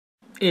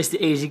It's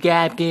the Asian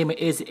Gab Gamer.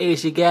 It's the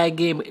Asian Gab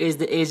Gamer. It's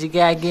the Asian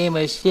Gab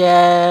Gamer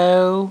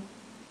show.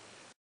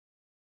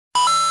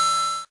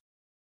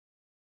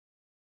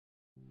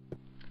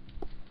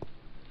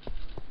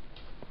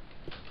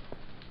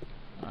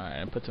 Alright,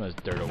 and put some of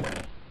this dirt away.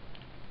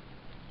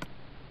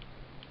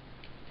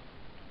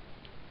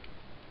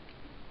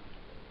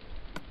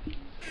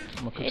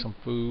 I'm gonna cook some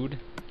food.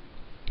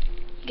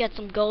 You got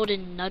some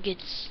golden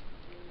nuggets.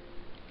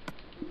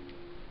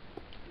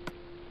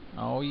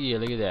 Oh yeah,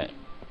 look at that.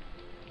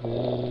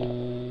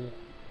 Oh.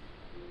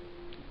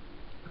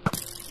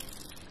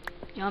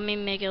 You want me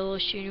to make a little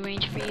shooting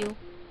range for you?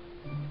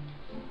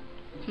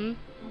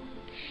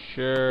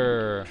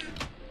 Sure.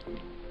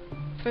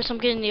 First I'm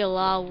gonna need a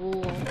lot of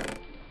wool.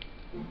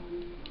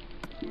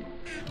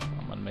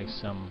 I'm gonna make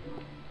some.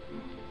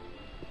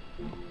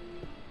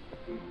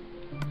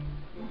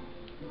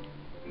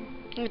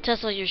 I'm gonna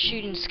test out your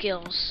shooting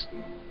skills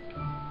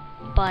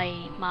by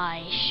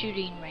my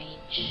shooting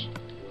range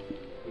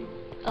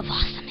of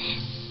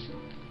awesomeness.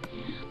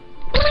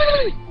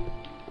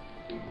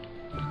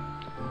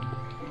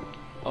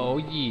 Oh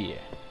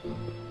yeah.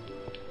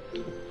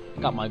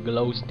 Got my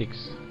glow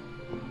sticks.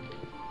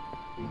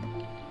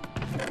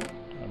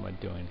 What am I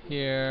doing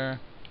here?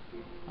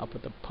 I'll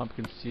put the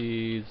pumpkin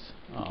seeds.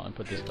 Oh, and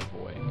put this stuff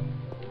away.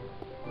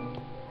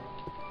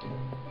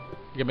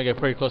 You can make it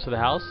pretty close to the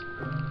house?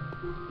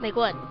 Make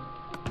what?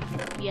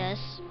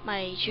 Yes,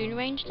 my shooting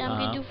range that I'm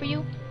gonna do for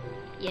you?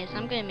 Yes,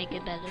 I'm gonna make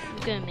it better. I'm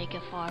gonna make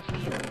it far for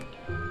you.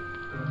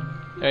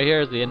 Right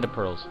here's the ender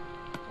pearls.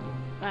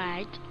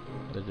 Alright.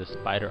 There's the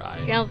spider eye.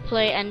 You're gonna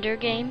play Ender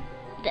game?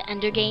 The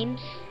Ender games?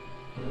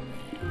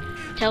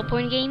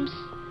 Teleporting games? I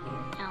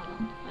don't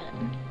know.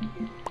 Whatever.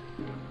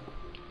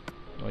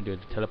 You wanna do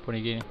the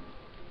teleporting game?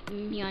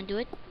 You wanna do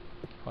it?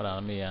 Hold on,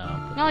 let me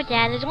No,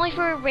 Dad, it's only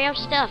for rare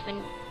stuff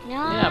and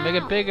no. Yeah,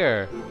 make it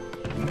bigger.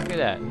 Look at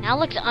that. Now it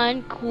looks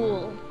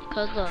uncool.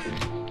 Cause look,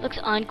 it looks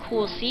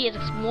uncool. See, it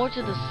looks more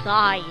to the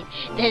side.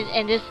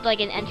 And this is like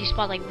an empty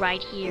spot like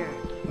right here.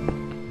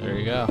 There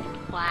you go.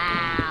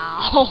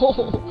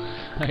 Wow.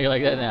 You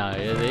like that now?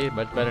 Yeah, see?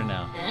 Much better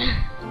now.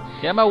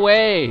 Get out my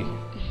way!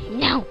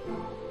 No.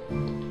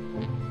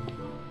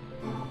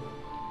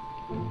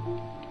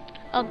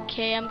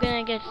 Okay, I'm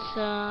gonna get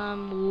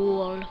some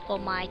wool for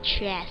my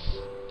chest.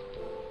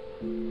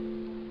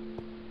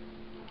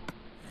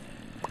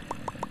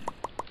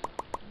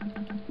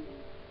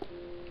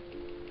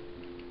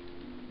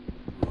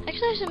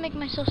 Actually, I should make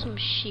myself some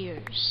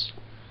shears.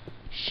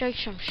 Show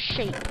some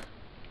shape.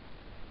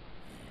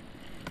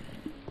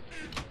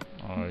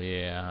 Oh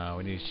yeah,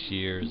 we need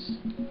shears.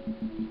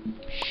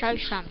 Show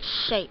some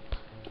shape.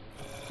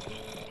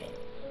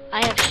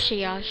 I have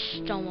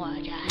shears, don't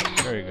worry, Dad.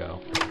 There you go.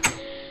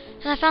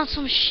 And I found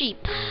some sheep.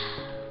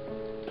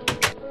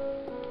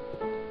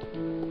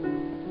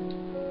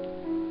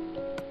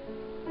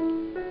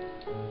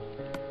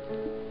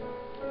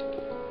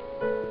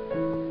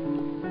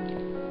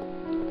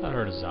 I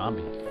heard a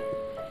zombie.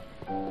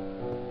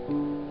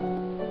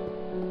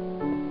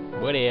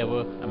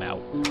 Whatever, I'm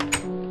out.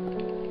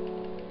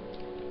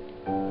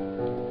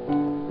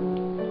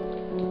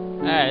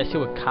 Alright, let's see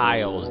what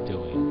Kyle's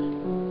doing.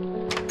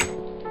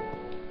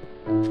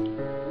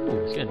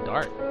 Ooh, he's getting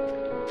dark.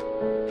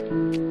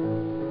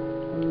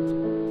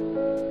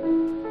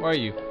 Where are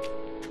you?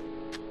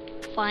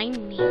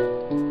 Find me.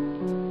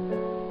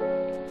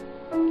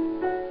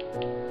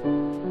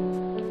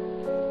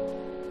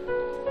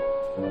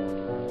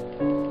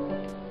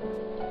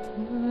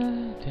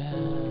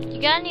 You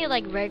got any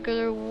like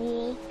regular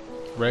wool?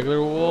 Regular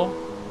wool?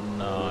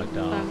 No, I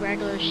don't. A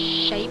regular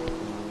shape?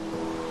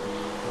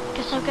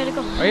 Guess I'm gonna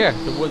go. Oh yeah,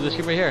 the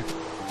sheep right here.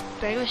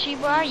 Regular sheep,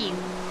 where are you?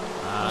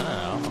 I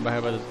don't know. I'm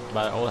back here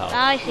by the old house.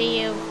 I see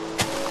you.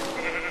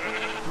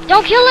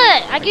 Don't kill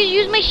it! I can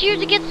use my shears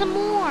to get some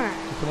more.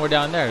 There's some more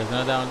down there. There's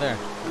another down there.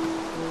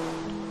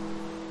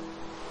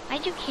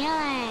 Why'd you kill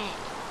it?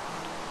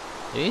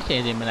 You didn't say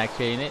anything when I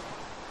killing it.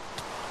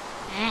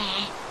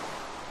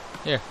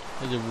 Here,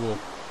 there's your wool.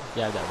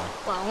 Yeah, that one.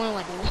 Well, I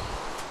want to wool.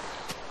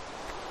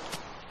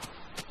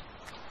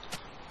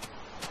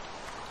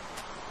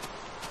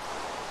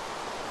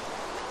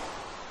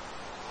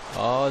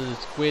 Oh, there's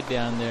a squid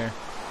down there.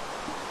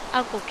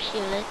 I'll go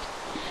kill it.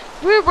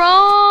 We're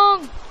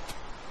wrong!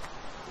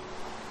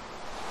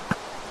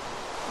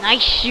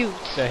 Nice shoot.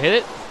 Did I hit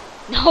it?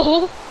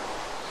 No.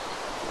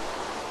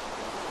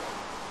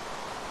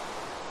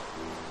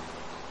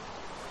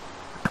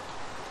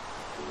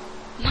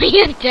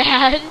 Man,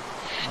 Dad.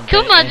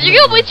 Come on, you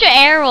go with your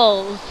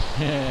arrows.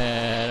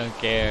 I don't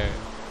care.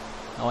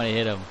 I want to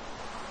hit him.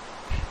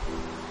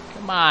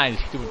 Come on,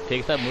 stupid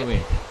pig, stop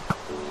moving.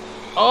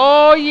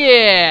 Oh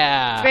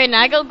yeah! Great,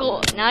 now I go.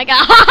 Now I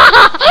got.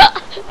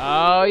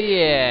 Oh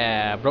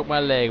yeah! Broke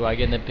my leg while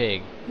getting the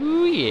pig.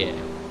 Ooh yeah!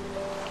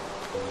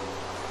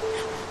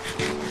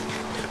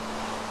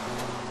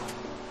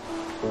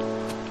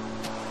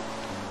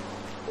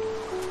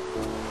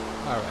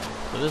 Alright,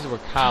 so this is where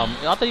Kyle.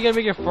 I thought you were gonna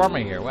make your farmer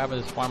here. What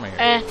happened to this farmer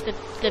here?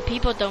 The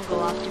people don't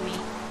go after me.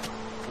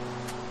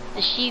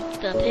 The sheep,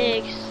 the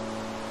pigs.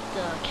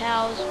 the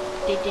cows,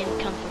 they didn't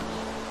come for me.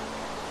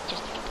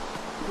 Just to get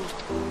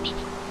food.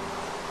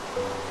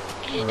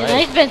 And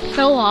I spent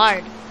so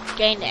hard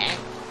getting that.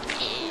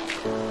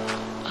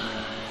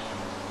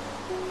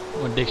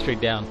 I'm gonna dig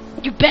straight down.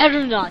 You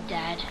better not,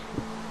 Dad.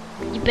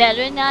 You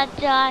better not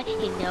die.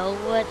 You know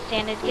what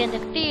Santa's gonna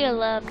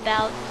feel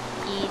about.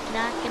 He's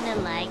not gonna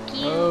like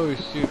you. Oh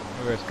shoot!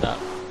 We're gonna stop.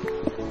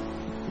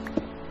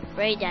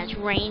 Right, that's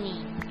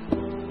raining.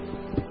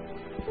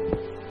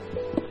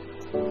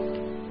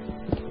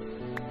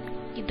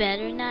 You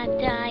better not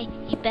die.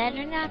 You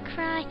better not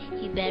cry.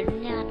 You better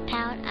not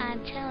pout.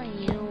 I'm telling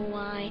you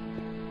why.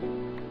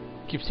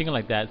 Keep singing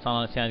like that. It's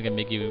not Santa's gonna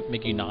make you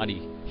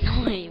naughty.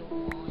 No, you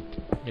won't.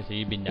 Yes, so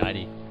you'd be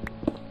naughty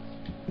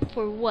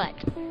For what?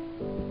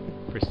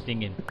 for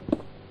singing.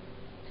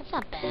 That's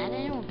not bad.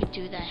 Anyone could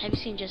do that. Have you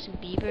seen Justin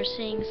Bieber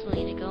sing?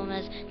 Selena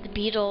Gomez, the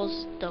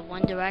Beatles, the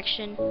One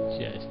Direction.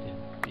 Justin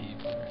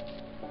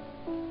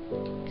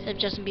Bieber. Except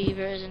Justin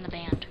Bieber is in the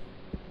band.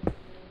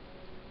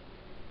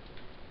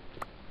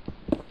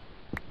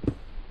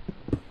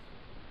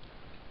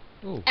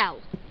 Ooh. Ow.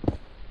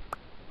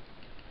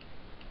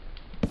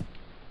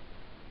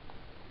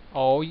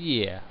 Oh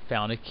yeah,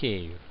 found a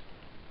cave.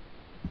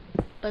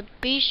 But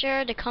be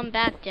sure to come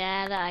back,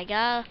 Dad. I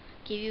gotta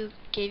give you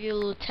a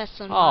little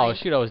test on Oh mine.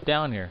 shoot! I was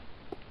down here.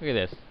 Look at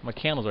this. My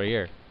candle's right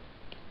here.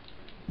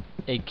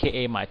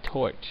 AKA my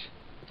torch.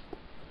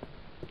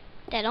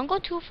 Dad, don't go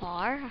too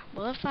far.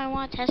 What if I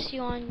want to test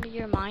you on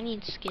your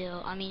mining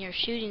skill? I mean, your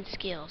shooting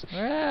skills.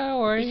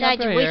 Well, we're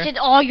Besides, you right wasted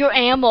all your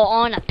ammo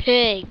on a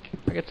pig.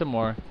 I get some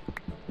more.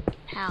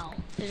 How?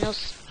 There's no.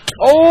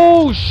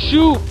 Oh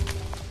shoot!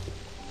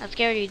 That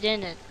scared you,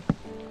 didn't it?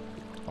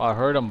 Oh, I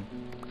heard him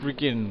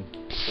freaking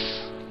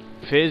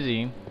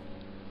fizzing.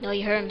 No,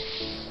 you heard him.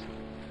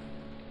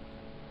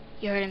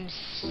 You heard him,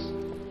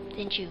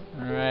 didn't you?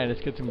 All right,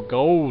 let's get some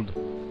gold.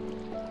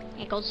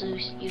 Yeah, gold's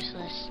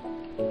useless.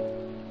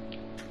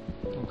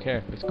 Don't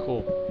care. It's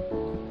cool.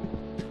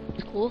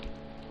 It's cool.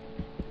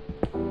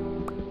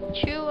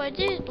 True, I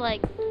did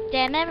like.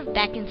 Dad, remember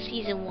back in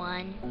season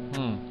 1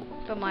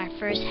 from our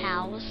first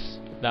house?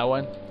 That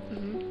one?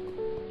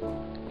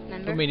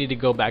 Remember? We may need to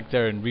go back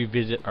there and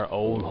revisit our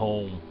old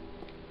home.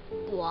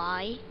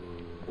 Why?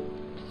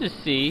 Just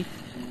to see.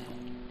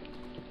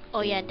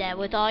 Oh yeah, Dad,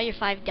 with all your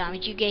 5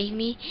 diamonds you gave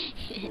me,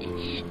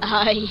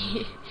 I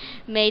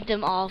made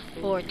them all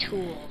for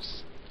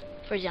tools.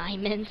 For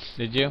diamonds.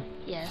 Did you?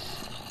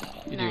 Yes.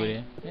 You do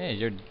it.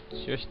 Yeah,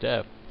 it's your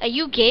stuff.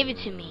 You gave it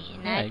to me.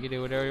 And Yeah, you can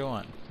do whatever you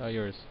want. It's all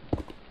yours.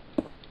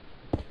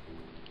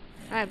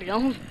 Alright, but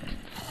don't.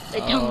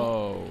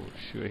 Oh,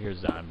 shoot, I hear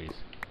zombies.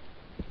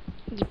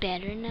 You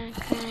better not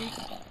cry.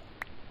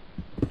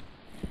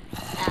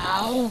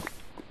 Ow.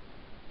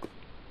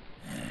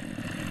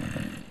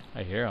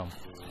 I hear them.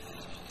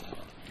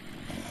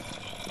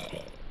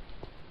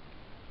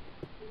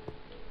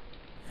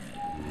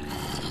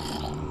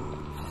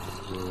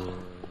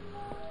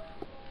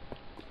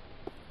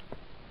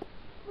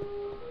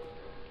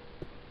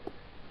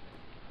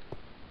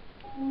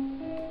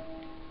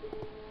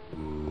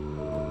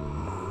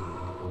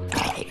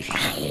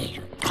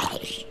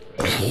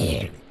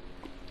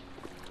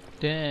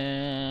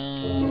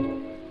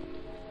 Damn.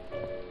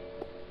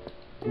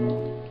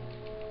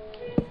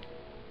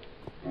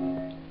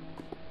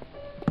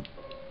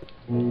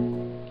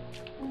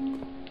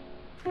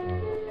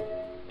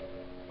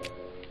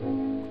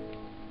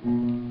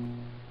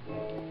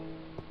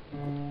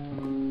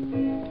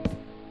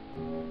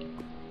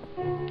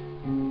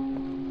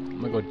 I'm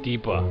gonna go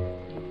deeper.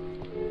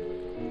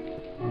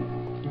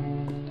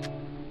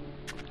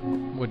 I'm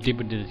gonna go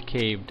deep into this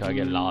cave until I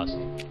get lost.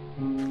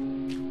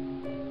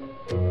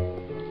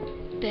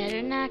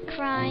 Better not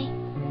cry.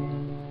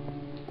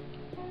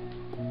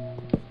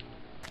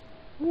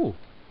 Ooh.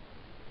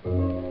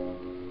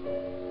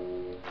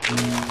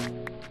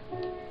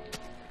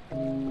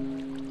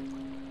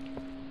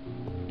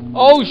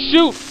 Oh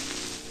shoot!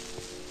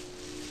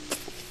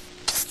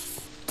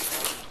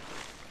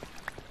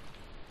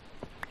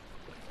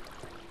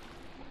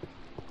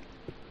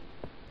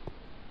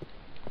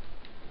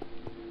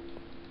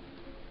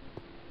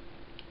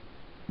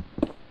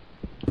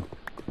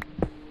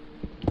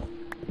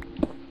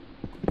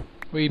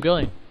 What are you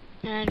building?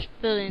 And I'm just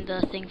building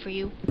the thing for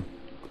you.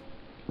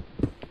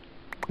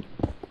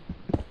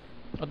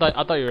 I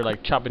thought you were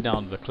like chopping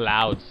down the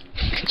clouds.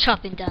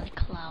 Chopping down the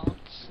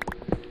clouds.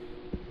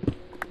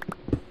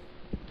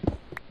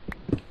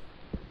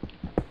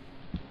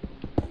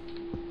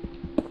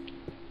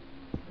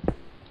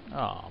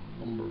 Oh,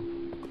 lumber.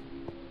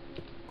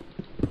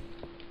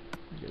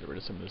 Get rid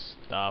of some of this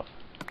stuff.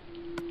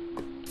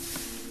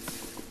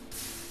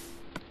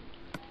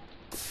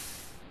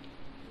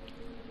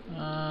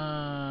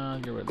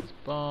 Get rid of this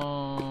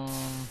bone.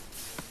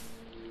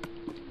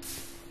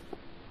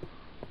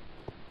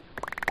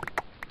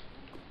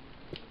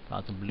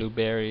 Found some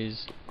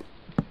blueberries.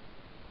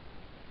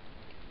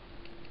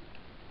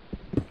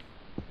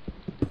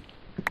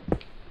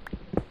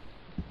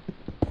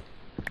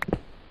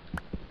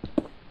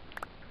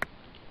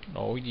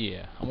 Oh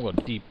yeah, I'm gonna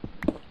go deep.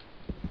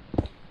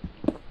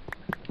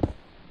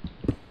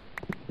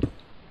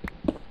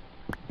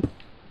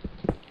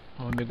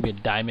 Give me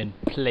a diamond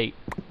plate.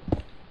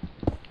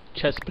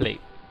 Chest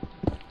plate.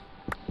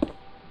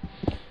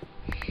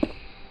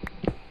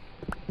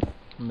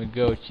 I'm gonna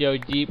go so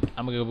deep,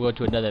 I'm gonna go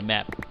to another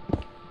map.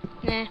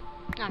 Nah,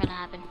 not gonna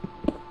happen.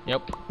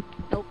 Yep.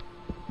 Nope.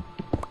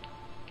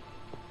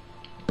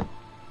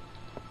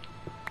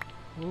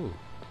 Ooh,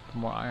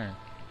 more iron.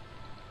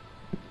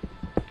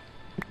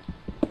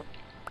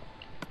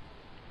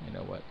 You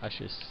know what? I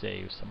should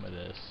save some of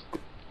this.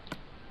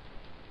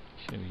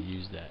 Shouldn't have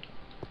used that.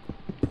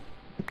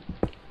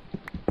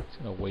 It's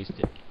gonna waste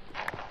it.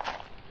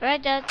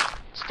 Alright, Dad.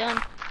 It's done.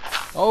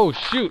 Oh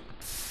shoot!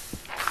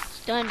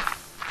 It's done.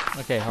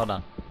 Okay, hold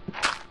on.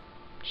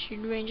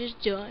 Shooting range is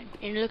done.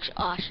 And it looks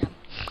awesome.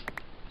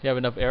 You have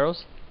enough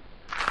arrows?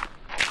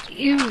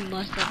 You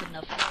must have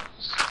enough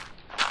arrows.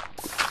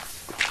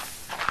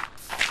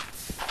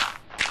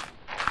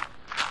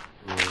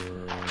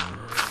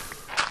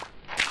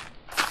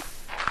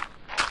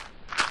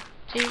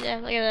 See there?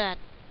 Look at that.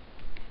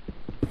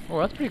 Oh,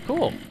 that's pretty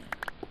cool.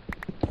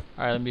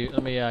 Alright, let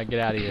me get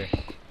out of here.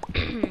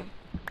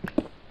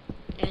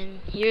 And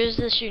here's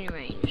the shooting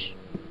range.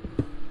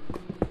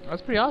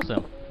 That's pretty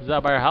awesome. Is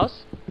that by our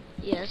house?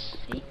 Yes,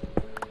 see?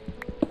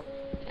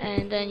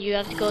 And then you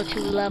have to go to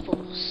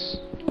levels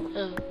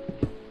of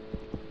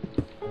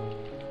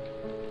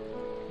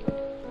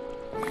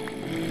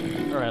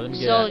Alright, let me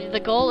get so out.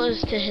 the goal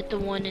is to hit the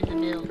one in the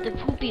middle, the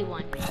poopy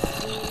one.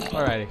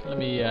 Alrighty, let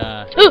me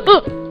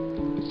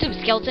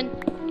Stupid skeleton.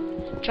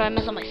 Try to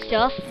mess up my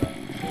stuff.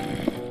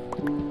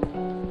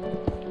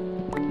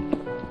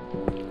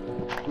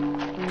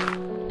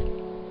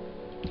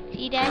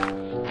 See that?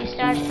 You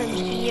start from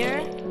here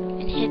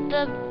and hit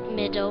the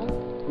middle.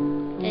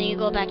 Then you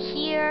go back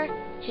here,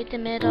 hit the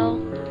middle.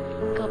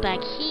 Go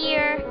back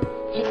here,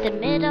 hit the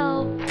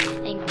middle,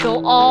 and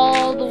go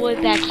all the way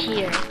back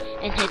here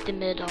and hit the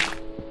middle.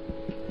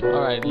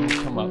 Alright, let me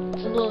come up.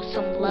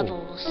 Some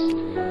levels.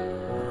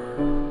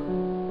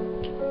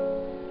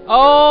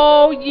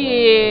 Oh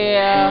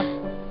yeah!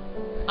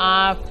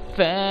 I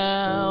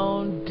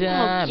found Oh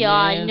diamonds.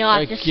 god,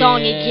 not the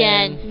song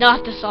again.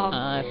 Not the song.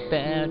 I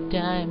found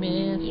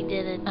diamonds. You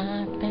did it.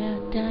 I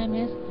found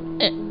diamonds.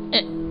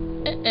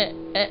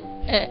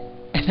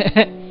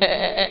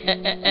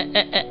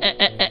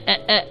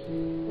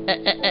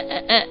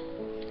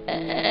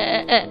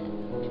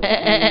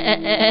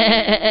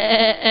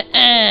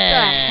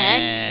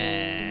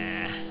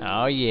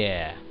 Oh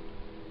yeah.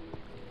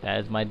 That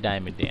is my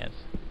diamond dance.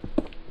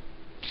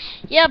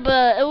 Yeah,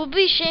 but it would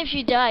be a shame if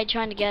you died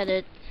trying to get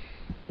it.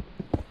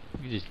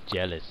 You're just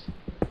jealous.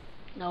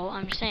 No,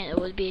 I'm just saying it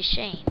would be a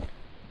shame.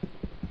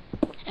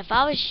 If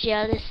I was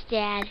jealous,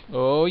 Dad.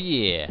 Oh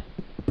yeah.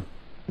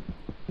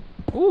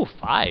 Ooh,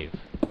 5.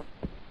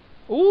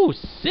 Ooh,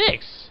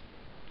 6.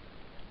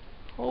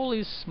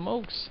 Holy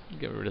smokes.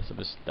 Get rid of some of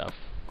this stuff.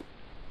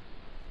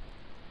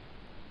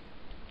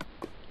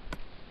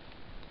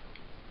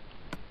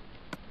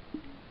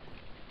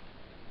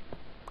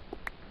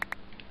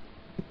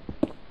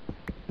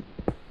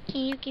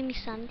 Can you give me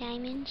some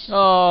diamonds?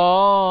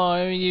 Oh,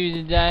 let me give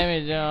you the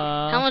diamonds.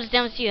 How much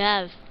diamonds do you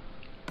have?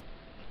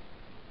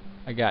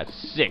 I got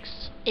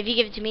 6. If you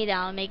give it to me, then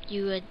I'll make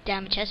you a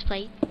diamond chest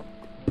plate.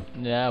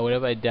 Nah, what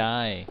if I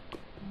die?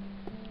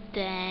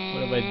 Then.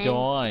 What if I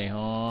die,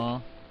 huh?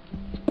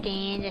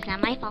 Then that's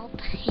not my fault.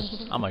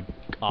 I'm an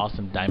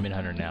awesome diamond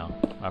hunter now.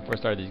 When I first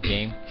started this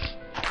game,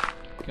 I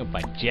couldn't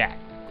find jack.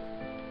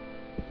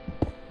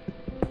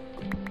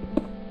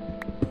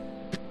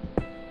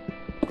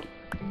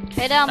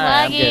 Hey, I'm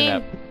Alright, I'm getting lagging.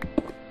 up.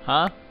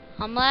 Huh?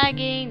 I'm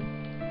lagging.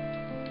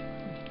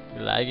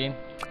 You're lagging?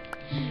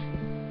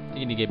 You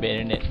need to get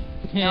better internet.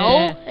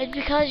 No, it's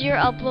because you're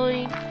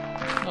uploading.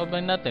 No,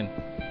 but nothing.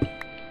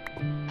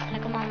 How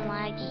come I'm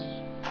laggy?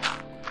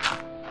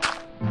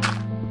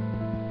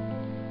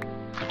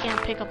 I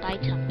can't pick up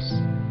items.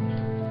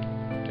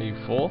 Are you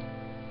full?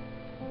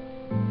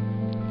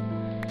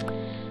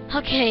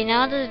 Okay,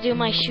 now to do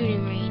my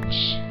shooting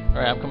range.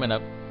 Alright, I'm coming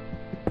up.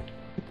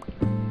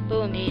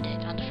 Boom, made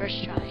it on the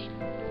first try.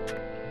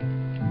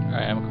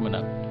 Alright, I'm coming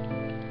up.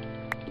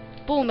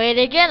 Boom, made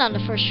it again on the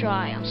first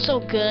try. I'm so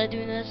good at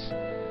doing this.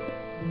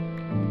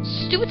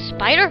 Stupid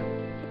spider!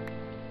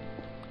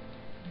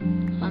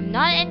 I'm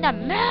not in the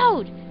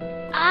mood!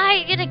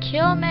 You're gonna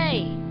kill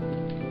me!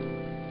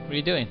 What are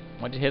you doing?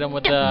 Why'd you hit him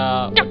with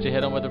the? Why'd you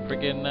hit him with the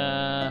freaking?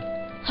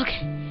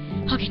 Okay,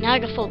 now I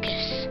can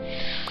focus.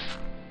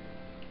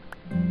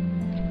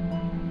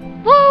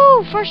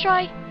 Woo! First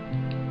try!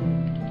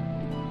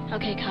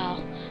 Okay,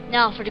 Kyle.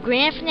 Now for the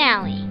grand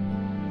finale.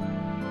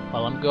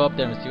 Well, I'm gonna go up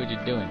there and see what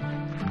you're doing.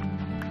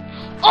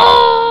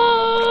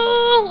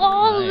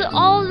 Oh! Nice.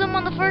 All of them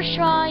on the first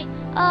try.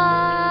 Oh,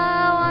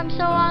 I'm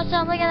so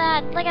awesome. Look at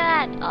that. Look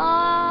at that.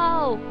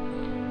 Oh!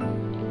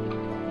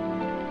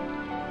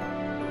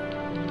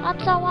 I'm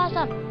so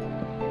awesome.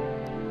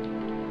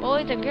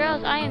 Boys and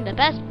girls, I am the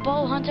best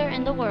bow hunter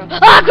in the world.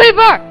 Ah,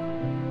 creeper!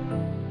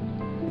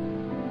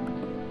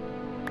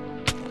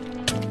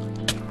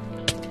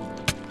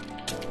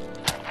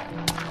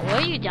 Where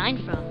are you dying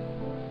from?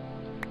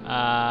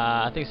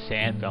 I think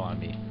sand fell on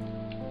me.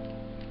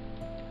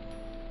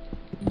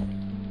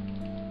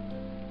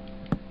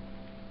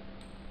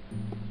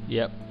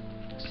 Yep.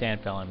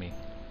 Sand fell on me.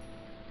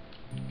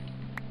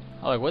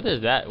 Oh, like, what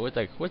is that?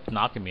 What's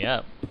knocking me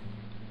up?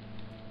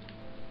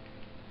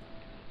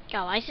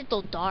 God, why is it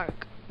so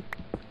dark?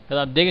 Cause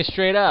I'm digging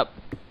straight up.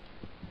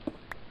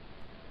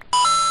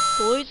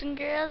 Boys and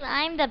girls,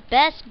 I'm the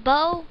best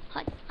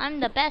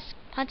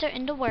hunter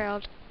in the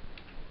world.